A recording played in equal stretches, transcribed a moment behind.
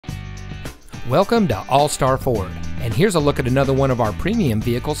Welcome to All-Star Ford, and here's a look at another one of our premium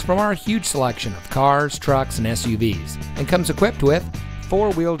vehicles from our huge selection of cars, trucks, and SUVs, and comes equipped with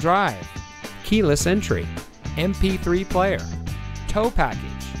four-wheel drive, keyless entry, MP3 player, tow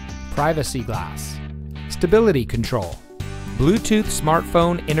package, privacy glass, stability control, Bluetooth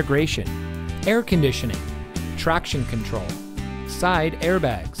smartphone integration, air conditioning, traction control, side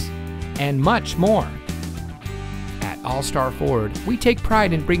airbags, and much more. At All-Star Ford, we take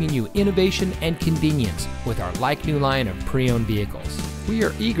pride in bringing you innovation and convenience with our like-new line of pre-owned vehicles. We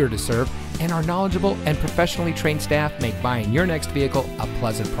are eager to serve, and our knowledgeable and professionally trained staff make buying your next vehicle a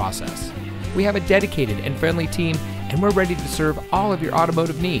pleasant process. We have a dedicated and friendly team, and we're ready to serve all of your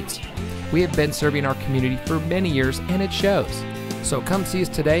automotive needs. We have been serving our community for many years, and it shows. So come see us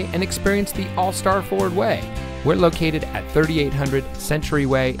today and experience the All-Star Ford way. We're located at 3800 Century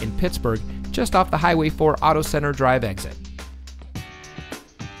Way in Pittsburgh, just off the Highway 4 Auto Center Drive exit.